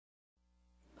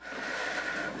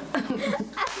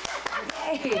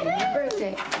Hey, your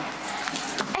birthday.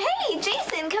 Hey,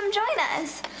 Jason, come join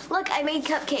us. Look, I made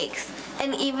cupcakes.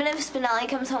 And even if Spinelli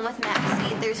comes home with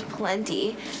Maxie, there's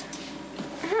plenty.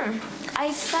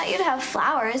 I thought you'd have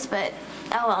flowers, but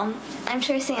oh well. I'm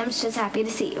sure Sam's just happy to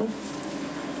see you.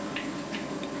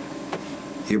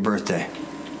 Your birthday.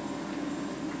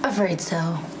 Afraid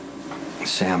so.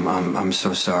 Sam, I'm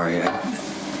so sorry.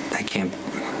 I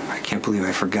can't believe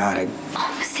I forgot.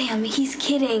 Oh, Sam, he's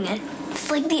kidding. It's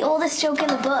like the oldest joke in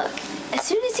the book. As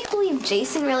soon as you believe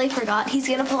Jason really forgot, he's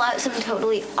gonna pull out some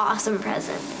totally awesome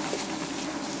present.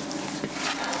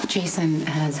 Jason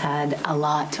has had a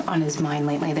lot on his mind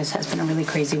lately. This has been a really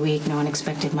crazy week. No one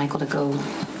expected Michael to go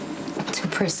to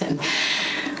prison.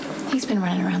 He's been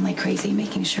running around like crazy,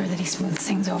 making sure that he smooths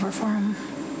things over for him.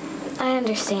 I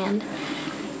understand.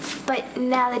 But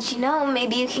now that you know,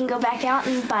 maybe you can go back out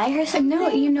and buy her something? No,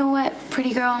 you know what,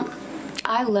 pretty girl?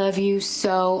 I love you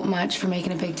so much for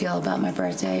making a big deal about my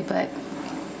birthday, but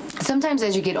sometimes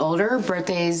as you get older,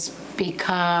 birthdays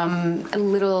become a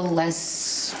little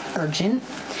less urgent.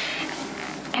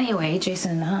 Anyway,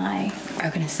 Jason and I are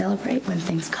going to celebrate when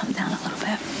things calm down a little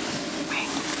bit.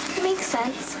 That makes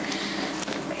sense.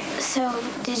 So,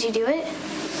 did you do it?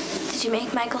 Did you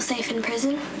make Michael safe in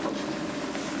prison?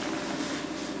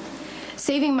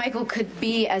 Saving Michael could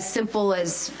be as simple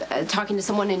as talking to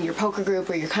someone in your poker group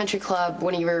or your country club,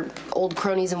 one of your old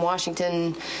cronies in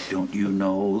Washington. Don't you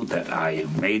know that I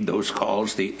made those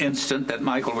calls the instant that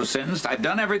Michael was sentenced? I've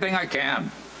done everything I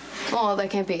can. Oh, that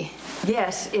can't be.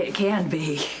 Yes, it can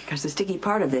be, because the sticky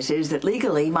part of this is that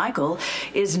legally Michael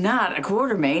is not a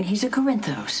Quartermain, he's a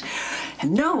Corinthos.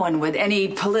 And no one with any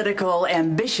political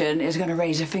ambition is going to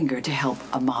raise a finger to help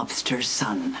a mobster's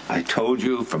son. I told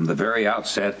you from the very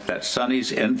outset that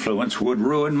Sonny's influence would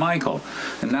ruin Michael,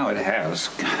 and now it has.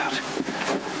 God.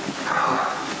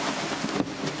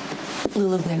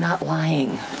 Lulu, they're not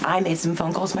lying. I made some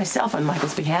phone calls myself on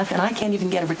Michael's behalf, and I can't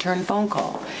even get a return phone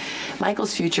call.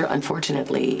 Michael's future,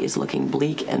 unfortunately, is looking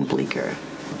bleak and bleaker.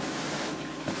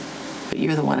 But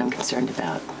you're the one I'm concerned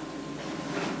about.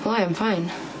 Why? I'm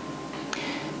fine.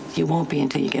 You won't be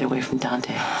until you get away from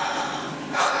Dante.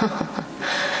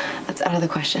 That's out of the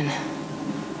question.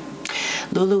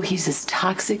 Lulu, he's as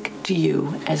toxic to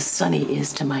you as Sonny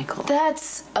is to Michael.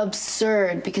 That's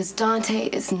absurd, because Dante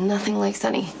is nothing like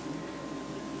Sonny.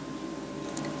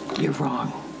 You're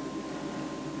wrong.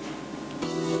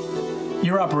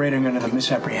 You're operating under the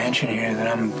misapprehension here that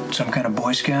I'm some kind of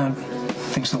Boy Scout.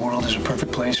 Thinks the world is a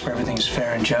perfect place where everything's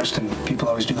fair and just and people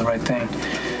always do the right thing.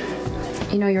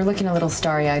 You know, you're looking a little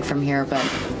starry-eyed from here, but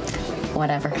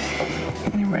whatever.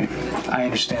 Anyway, I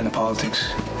understand the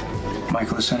politics.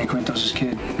 Michael is Sonny Corinthos'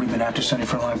 kid. We've been after Sonny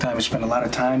for a long time. We spent a lot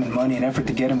of time and money and effort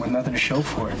to get him with nothing to show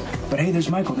for it. But hey, there's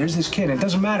Michael. There's this kid. It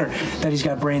doesn't matter that he's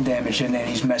got brain damage and that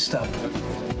he's messed up.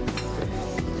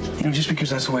 You know, just because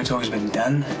that's the way it's always been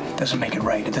done doesn't make it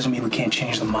right. It doesn't mean we can't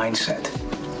change the mindset.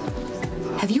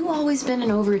 Have you always been an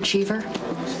overachiever?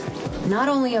 Not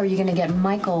only are you going to get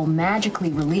Michael magically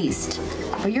released,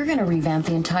 but you're going to revamp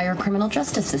the entire criminal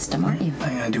justice system, aren't you?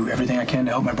 I'm going to do everything I can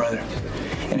to help my brother.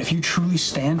 And if you truly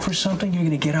stand for something, you're going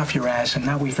to get off your ass and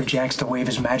not wait for Jax to wave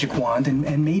his magic wand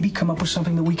and maybe come up with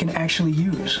something that we can actually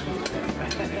use.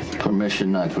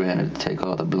 Permission not granted to take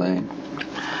all the blame.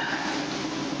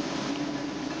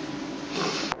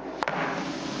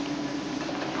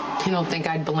 You don't think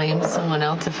I'd blame someone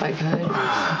else if I could?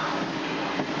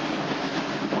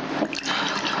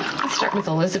 Let's start with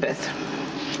Elizabeth.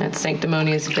 That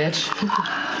sanctimonious bitch.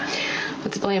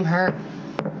 Let's blame her.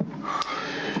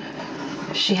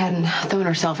 If she hadn't thrown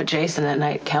herself at Jason that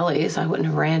night at Kelly's, I wouldn't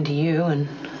have ran to you, and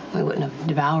we wouldn't have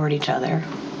devoured each other,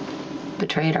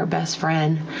 betrayed our best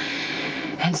friend,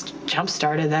 and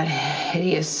jump-started that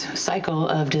hideous cycle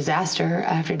of disaster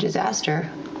after disaster.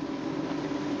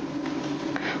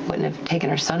 Wouldn't have taken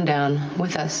our son down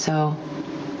with us, so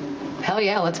hell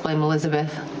yeah, let's blame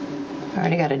Elizabeth. I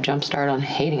already got a jump start on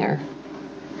hating her.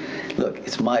 Look,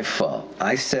 it's my fault.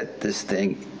 I set this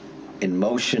thing in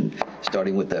motion,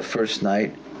 starting with that first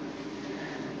night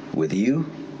with you.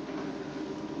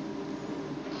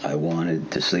 I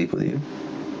wanted to sleep with you.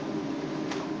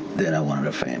 Then I wanted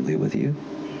a family with you.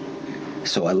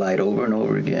 So I lied over and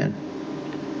over again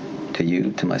to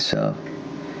you, to myself.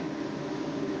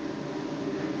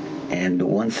 And the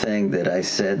one thing that I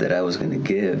said that I was going to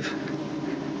give,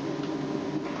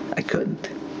 I couldn't.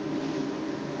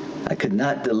 I could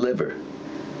not deliver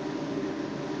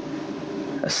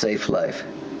a safe life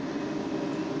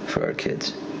for our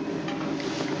kids.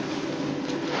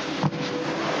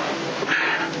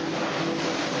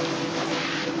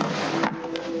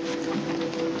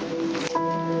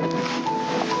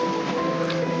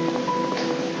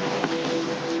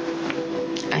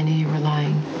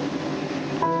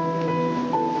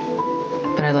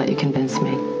 you convinced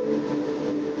me. We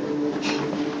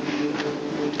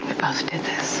both did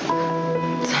this.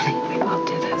 Sonny, we both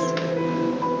did this.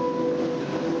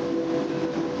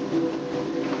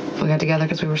 We got together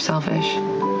because we were selfish.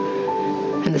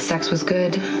 And the sex was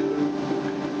good.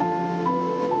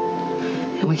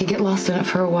 And we could get lost in it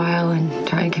for a while and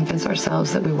try and convince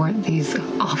ourselves that we weren't these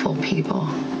awful people.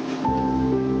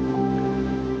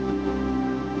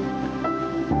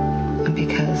 And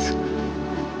because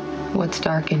what's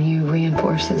dark in you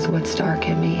reinforces what's dark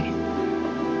in me.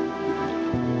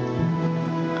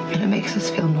 And it makes us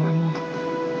feel normal.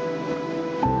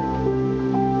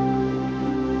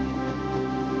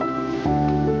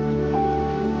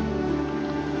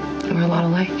 We're a lot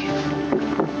alike.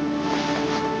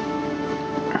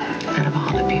 Out of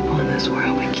all the people in this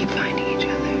world, we keep finding each other.